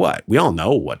is what? We all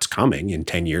know what's coming in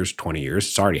 10 years, 20 years.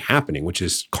 It's already happening, which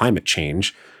is climate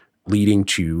change leading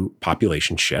to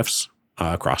population shifts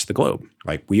across the globe.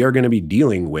 Like, we are going to be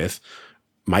dealing with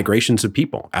migrations of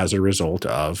people as a result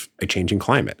of a changing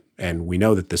climate. And we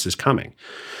know that this is coming.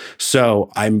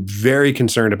 So I'm very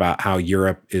concerned about how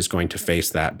Europe is going to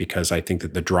face that, because I think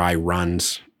that the dry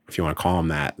runs, if you want to call them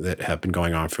that have been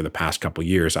going on for the past couple of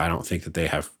years, I don't think that they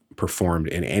have performed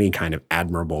in any kind of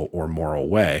admirable or moral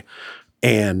way.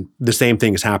 And the same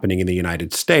thing is happening in the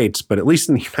United States, but at least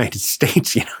in the United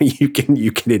States, you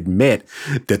can admit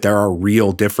that there are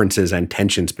real differences and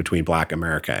tensions between Black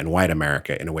America and white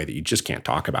America in a way that you just can't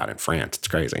talk about in France. It's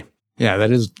crazy. Yeah,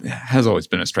 that has always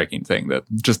been a striking thing, that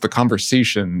just the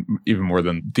conversation, even more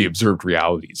than the observed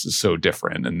realities, is so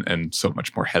different and so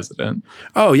much more hesitant.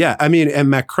 Oh, yeah. I mean, and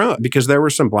Macron, because there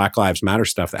was some Black Lives Matter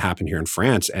stuff that happened here in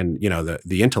France, and,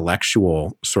 the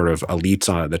intellectual sort of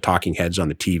elites on the talking heads on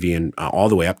the TV and all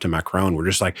the way up to Macron were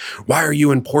just like, why are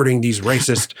you importing these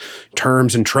racist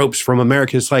terms and tropes from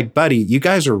America? It's like, buddy, you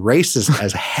guys are racist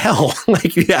as hell.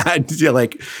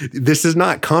 Like, this is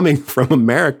not coming from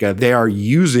America. They are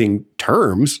using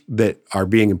terms that are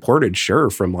being imported, sure,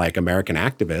 from like American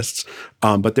activists,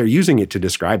 but they're using it to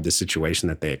describe the situation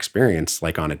that they experience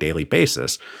like on a daily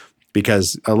basis.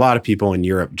 Because a lot of people in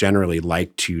Europe generally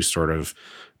like to sort of,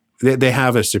 they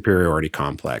have a superiority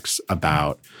complex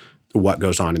about what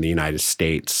goes on in the United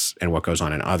States and what goes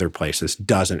on in other places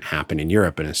doesn't happen in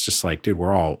Europe. And it's just like, dude,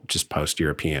 we're all just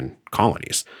post-European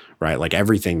colonies, right? Like,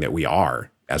 everything that we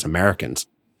are as Americans,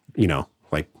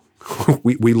 like,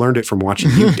 we learned it from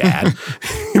watching you, Dad.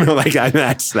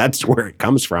 That's where it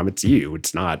comes from. It's you.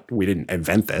 It's not, we didn't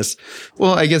invent this.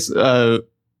 Well, I guess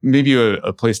maybe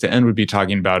a place to end would be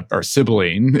talking about our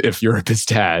sibling, if Europe is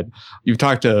Dad. You've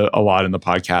talked a lot in the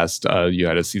podcast. You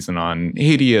had a season on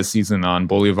Haiti, a season on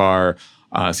Bolivar,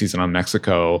 a season on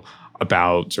Mexico,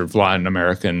 about sort of Latin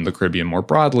America and the Caribbean more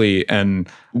broadly. And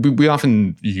we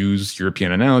often use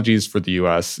European analogies for the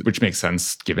US, which makes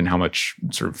sense given how much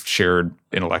sort of shared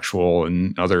intellectual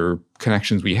and other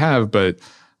connections we have. But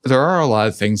there are a lot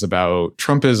of things about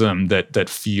Trumpism that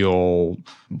feel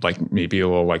like maybe a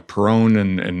little like Perón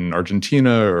in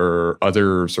Argentina or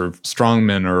other sort of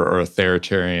strongmen or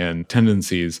authoritarian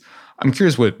tendencies. I'm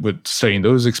curious what studying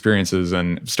those experiences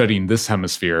and studying this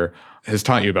hemisphere has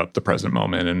taught you about the present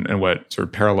moment and what sort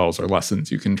of parallels or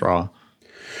lessons you can draw.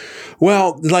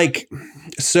 Well,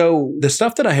 so the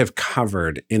stuff that I have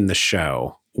covered in the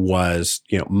show was,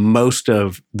 most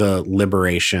of the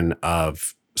liberation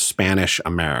of Spanish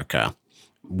America,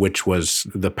 which was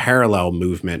the parallel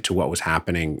movement to what was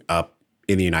happening up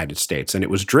in the United States. And it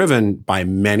was driven by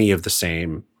many of the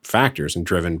same factors and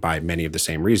driven by many of the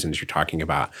same reasons. You're talking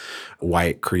about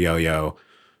white Criollo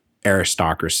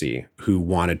aristocracy who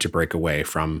wanted to break away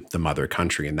from the mother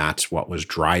country. And that's what was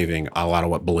driving a lot of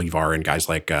what Bolivar and guys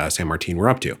like San Martin were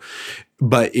up to.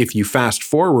 But if you fast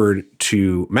forward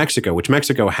to Mexico, which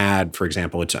Mexico had, for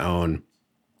example, its own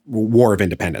War of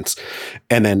Independence,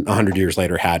 and then 100 years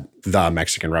later had the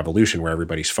Mexican Revolution where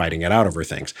everybody's fighting it out over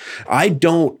things. I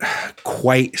don't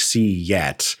quite see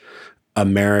yet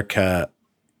America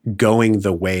going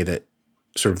the way that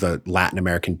sort of the Latin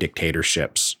American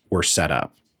dictatorships were set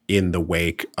up in the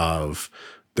wake of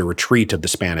the retreat of the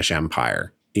Spanish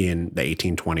Empire in the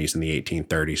 1820s and the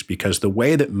 1830s, because the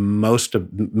way that most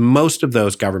of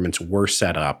those governments were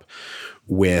set up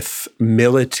with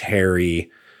military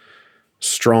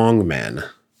strongmen,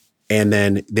 and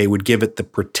then they would give it the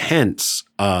pretense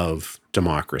of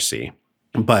democracy.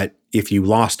 But if you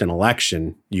lost an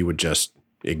election, you would just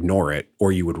ignore it,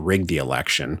 or you would rig the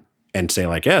election and say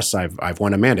like, yes, I've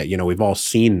won a mandate. We've all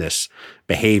seen this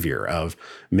behavior of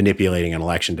manipulating an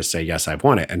election to say, yes, I've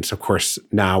won it. And so, of course,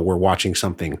 now we're watching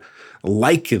something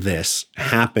like this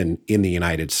happen in the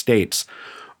United States.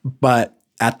 But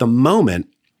at the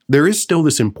moment, there is still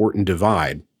this important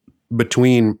divide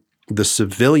between the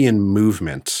civilian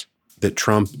movement that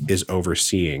Trump is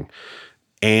overseeing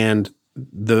and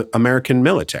the American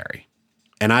military.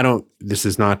 And this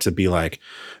is not to be like,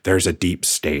 there's a deep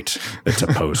state that's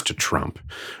opposed to Trump,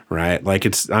 right?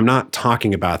 I'm not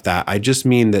talking about that. I just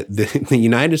mean that the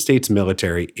United States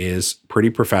military is pretty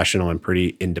professional and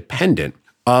pretty independent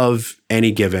of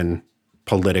any given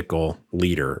political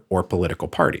leader or political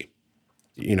party.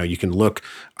 You can look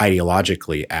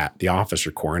ideologically at the officer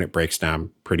corps and it breaks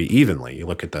down pretty evenly. You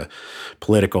look at the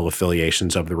political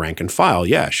affiliations of the rank and file.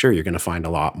 Yeah, sure, you're going to find a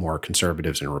lot more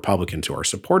conservatives and Republicans who are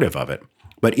supportive of it.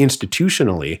 But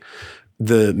institutionally,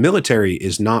 the military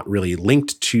is not really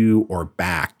linked to or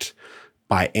backed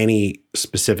by any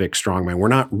specific strongman. We're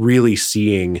not really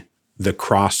seeing the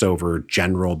crossover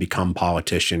general become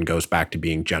politician, goes back to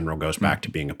being general, goes back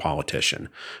to being a politician.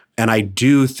 And I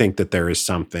do think that there is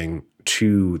something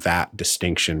to that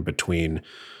distinction between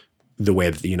the way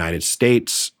that the United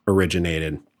States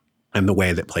originated and the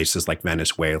way that places like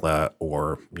Venezuela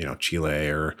or Chile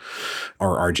or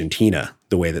Argentina,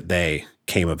 the way that they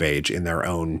came of age in their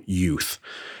own youth.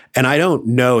 And I don't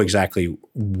know exactly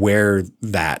where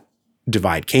that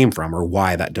divide came from or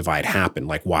why that divide happened,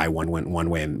 like why one went one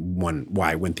way and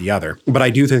why went the other. But I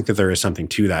do think that there is something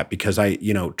to that because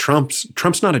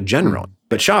Trump's not a general,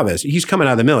 but Chavez, he's coming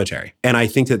out of the military. And I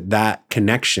think that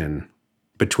connection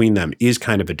between them is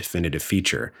kind of a definitive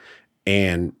feature.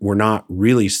 And we're not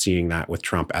really seeing that with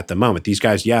Trump at the moment. These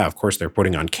guys, yeah, of course, they're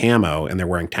putting on camo and they're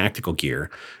wearing tactical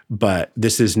gear, but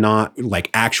this is not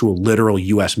like actual literal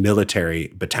U.S.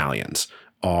 military battalions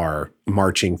are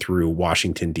marching through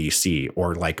Washington, D.C.,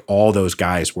 or like all those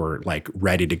guys were like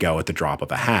ready to go at the drop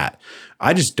of a hat.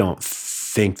 I just don't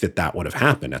think that would have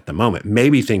happened at the moment.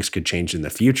 Maybe things could change in the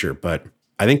future, but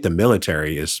I think the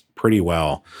military is pretty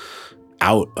well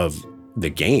out of the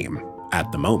game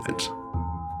at the moment.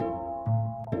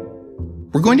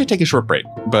 We're going to take a short break,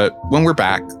 but when we're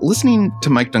back, listening to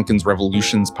Mike Duncan's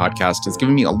Revolutions podcast has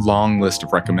given me a long list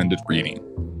of recommended reading.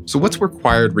 So what's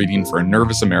required reading for a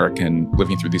nervous American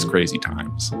living through these crazy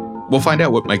times? We'll find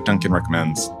out what Mike Duncan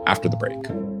recommends after the break.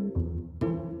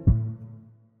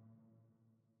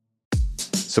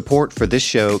 Support for this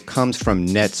show comes from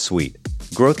NetSuite.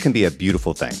 Growth can be a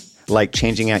beautiful thing, like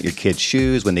changing out your kids'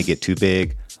 shoes when they get too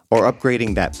big, or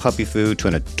upgrading that puppy food to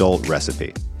an adult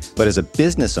recipe. But as a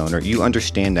business owner, you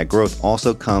understand that growth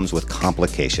also comes with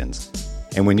complications.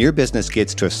 And when your business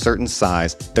gets to a certain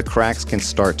size, the cracks can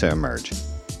start to emerge.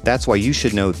 That's why you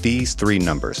should know these three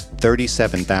numbers: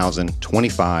 37,000,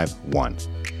 25, 1.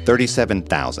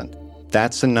 37,000.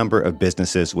 That's the number of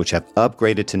businesses which have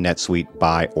upgraded to NetSuite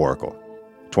by Oracle.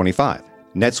 25.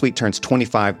 NetSuite turns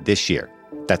 25 this year.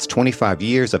 That's 25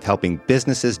 years of helping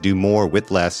businesses do more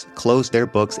with less, close their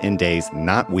books in days,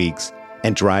 not weeks,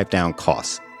 and drive down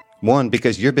costs. One,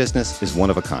 because your business is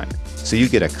one of a kind, so you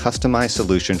get a customized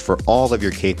solution for all of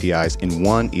your KPIs in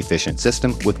one efficient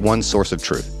system with one source of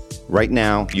truth. Right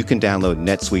now, you can download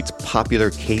NetSuite's popular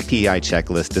KPI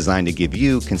checklist designed to give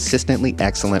you consistently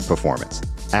excellent performance.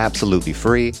 Absolutely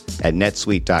free at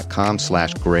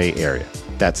netsuite.com/gray area.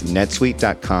 That's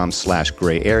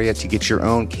netsuite.com/gray area to get your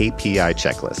own KPI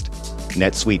checklist.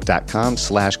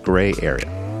 netsuite.com/gray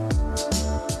area.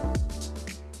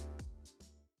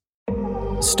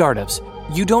 Startups,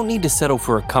 you don't need to settle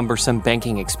for a cumbersome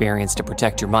banking experience to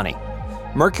protect your money.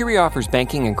 Mercury offers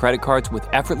banking and credit cards with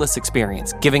effortless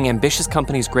experience, giving ambitious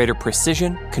companies greater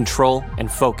precision, control,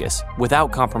 and focus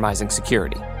without compromising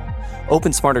security.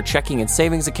 Open smarter checking and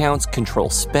savings accounts, control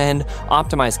spend,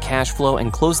 optimize cash flow,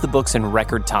 and close the books in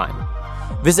record time.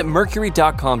 Visit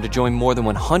Mercury.com to join more than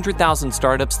 100,000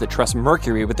 startups that trust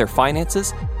Mercury with their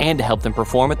finances and to help them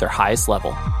perform at their highest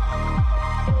level.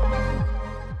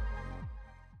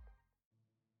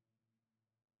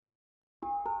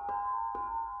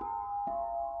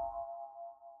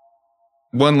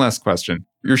 One last question.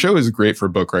 Your show is great for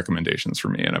book recommendations for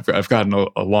me, and I've gotten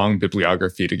a long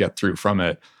bibliography to get through from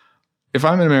it. If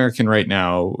I'm an American right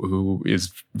now who is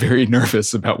very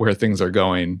nervous about where things are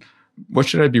going, what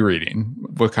should I be reading?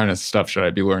 What kind of stuff should I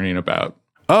be learning about?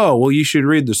 Oh, well, you should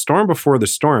read The Storm Before the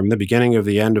Storm, The Beginning of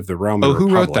the End of the Roman Republic.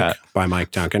 Who wrote that? By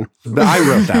Mike Duncan. I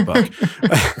wrote that book.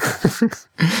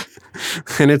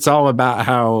 And it's all about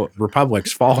how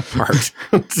republics fall apart.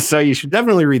 So you should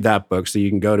definitely read that book so you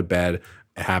can go to bed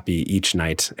happy each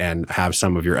night and have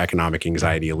some of your economic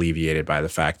anxiety alleviated by the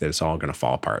fact that it's all going to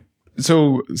fall apart.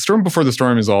 So Storm Before the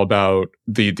Storm is all about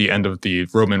the end of the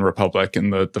Roman Republic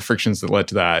and the frictions that led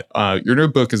to that. Your new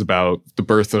book is about the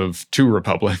birth of two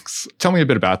republics. Tell me a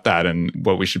bit about that and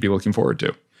what we should be looking forward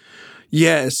to.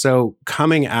 Yeah, so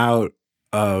coming out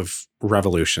of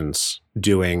revolutions,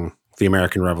 doing the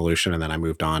American Revolution, and then I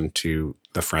moved on to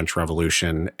the French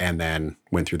Revolution, and then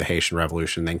went through the Haitian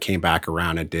Revolution, then came back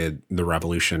around and did the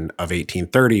Revolution of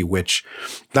 1830, which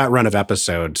that run of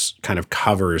episodes kind of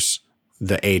covers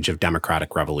the age of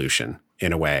democratic revolution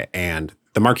in a way. And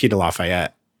the Marquis de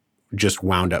Lafayette just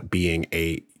wound up being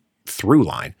a through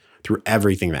line through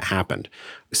everything that happened.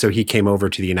 So he came over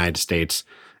to the United States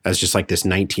as just like this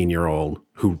 19-year-old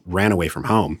who ran away from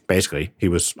home. Basically, he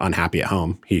was unhappy at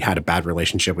home. He had a bad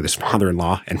relationship with his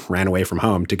father-in-law and ran away from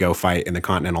home to go fight in the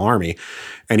Continental Army.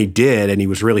 And he did, and he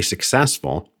was really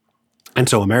successful. And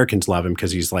so Americans love him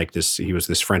because he's like this, he was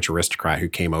this French aristocrat who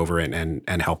came over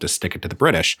and helped us stick it to the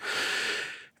British.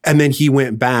 And then he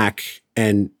went back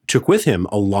and took with him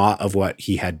a lot of what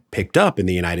he had picked up in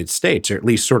the United States, or at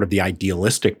least sort of the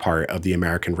idealistic part of the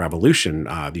American Revolution,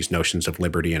 these notions of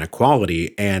liberty and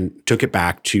equality, and took it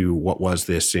back to what was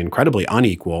this incredibly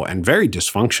unequal and very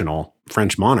dysfunctional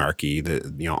French monarchy. The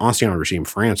Ancien regime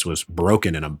France was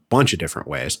broken in a bunch of different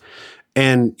ways.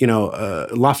 And,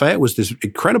 Lafayette was this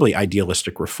incredibly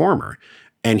idealistic reformer,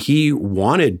 and he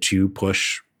wanted to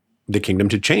push the kingdom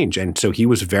to change. And so he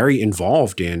was very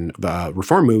involved in the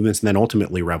reform movements and then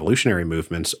ultimately revolutionary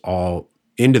movements all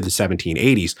into the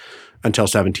 1780s until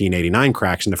 1789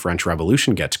 cracks and the French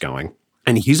Revolution gets going.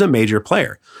 And he's a major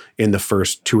player in the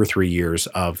first 2 or 3 years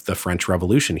of the French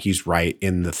Revolution. He's right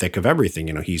in the thick of everything.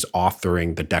 He's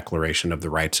authoring the Declaration of the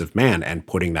Rights of Man and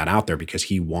putting that out there because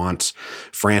he wants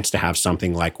France to have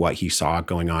something like what he saw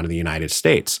going on in the United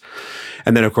States.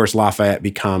 And then, of course, Lafayette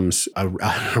becomes a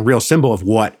real symbol of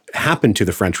what happened to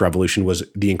the French Revolution was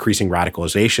the increasing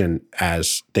radicalization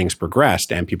as things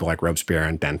progressed. And people like Robespierre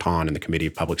and Danton and the Committee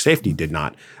of Public Safety did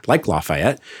not like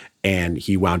Lafayette. And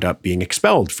he wound up being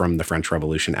expelled from the French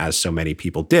Revolution, as so many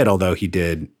people did, although he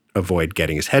did avoid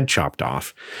getting his head chopped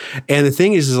off. And the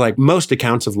thing is like most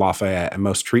accounts of Lafayette and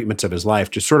most treatments of his life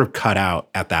just sort of cut out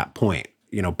at that point.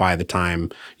 By the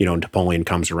time, Napoleon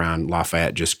comes around,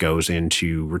 Lafayette just goes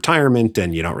into retirement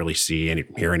and you don't really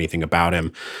hear anything about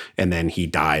him. And then he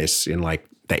dies in like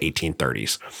the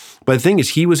 1830s. But the thing is,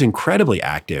 he was incredibly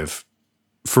active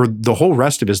for the whole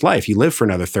rest of his life. He lived for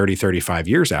another 30, 35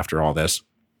 years after all this.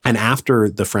 And after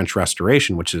the French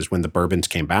Restoration, which is when the Bourbons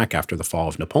came back after the fall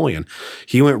of Napoleon,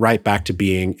 he went right back to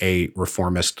being a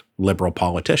reformist liberal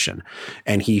politician.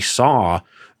 And he saw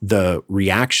the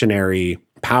reactionary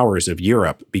powers of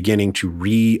Europe beginning to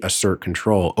reassert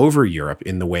control over Europe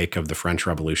in the wake of the French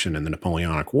Revolution and the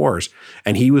Napoleonic Wars.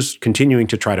 And he was continuing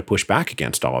to try to push back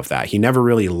against all of that. He never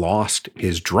really lost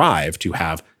his drive to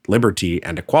have liberty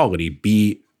and equality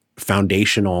be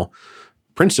foundational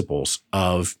principles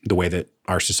of the way that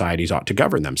our societies ought to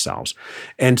govern themselves.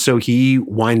 And so he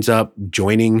winds up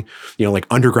joining, like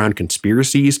underground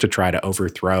conspiracies to try to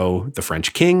overthrow the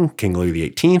French king, King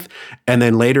Louis XVIII. And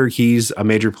then later he's a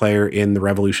major player in the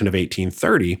Revolution of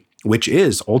 1830, which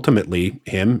is ultimately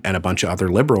him and a bunch of other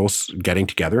liberals getting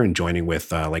together and joining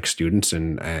with like students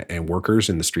and workers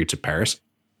in the streets of Paris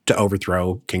to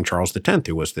overthrow King Charles X,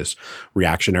 who was this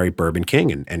reactionary Bourbon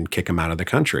king, and kick him out of the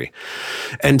country.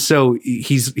 And so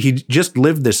he just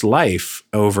lived this life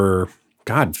over,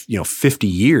 50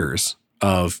 years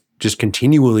of just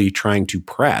continually trying to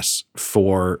press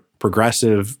for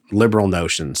progressive liberal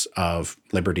notions of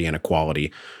liberty and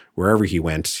equality wherever he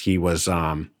went. He was,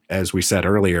 as we said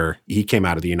earlier, he came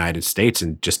out of the United States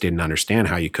and just didn't understand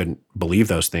how you couldn't believe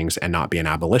those things and not be an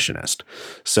abolitionist.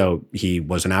 So he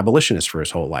was an abolitionist for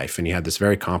his whole life, and he had this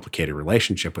very complicated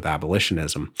relationship with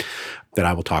abolitionism that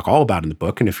I will talk all about in the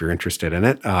book. And if you're interested in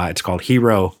it, it's called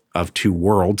Hero of Two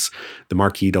Worlds, the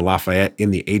Marquis de Lafayette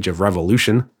in the Age of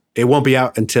Revolution. It won't be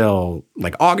out until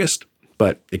like August,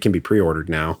 but it can be pre-ordered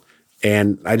now.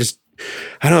 And I don't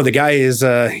know, the guy is,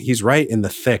 he's right in the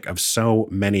thick of so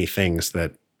many things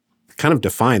that kind of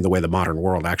define the way the modern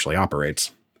world actually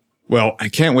operates. Well, I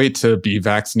can't wait to be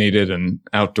vaccinated and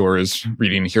outdoors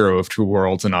reading Hero of Two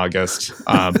Worlds in August.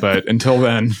 But until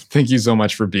then, thank you so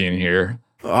much for being here.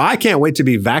 I can't wait to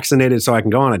be vaccinated so I can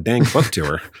go on a dang book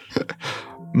tour.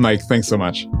 Mike, thanks so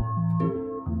much.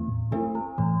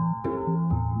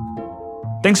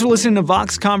 Thanks for listening to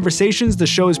Vox Conversations. The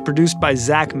show is produced by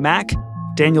Zach Mack.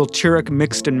 Daniel Chirek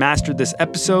mixed and mastered this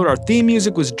episode. Our theme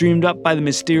music was dreamed up by the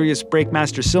mysterious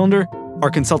Breakmaster Cylinder.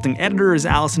 Our consulting editor is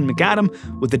Allison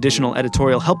McAdam, with additional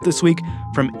editorial help this week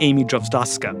from Amy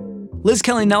Jovstoska. Liz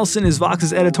Kelly Nelson is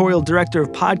Vox's editorial director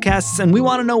of podcasts, and we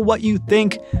want to know what you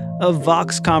think of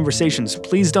Vox Conversations.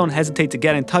 Please don't hesitate to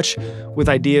get in touch with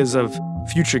ideas of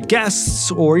future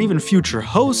guests or even future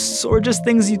hosts, or just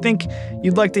things you think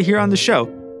you'd like to hear on the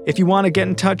show. If you want to get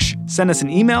in touch, send us an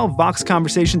email,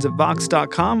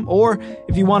 voxconversations@vox.com, or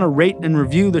if you want to rate and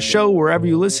review the show wherever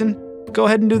you listen, go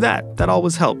ahead and do that. That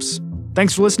always helps.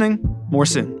 Thanks for listening. More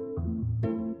soon.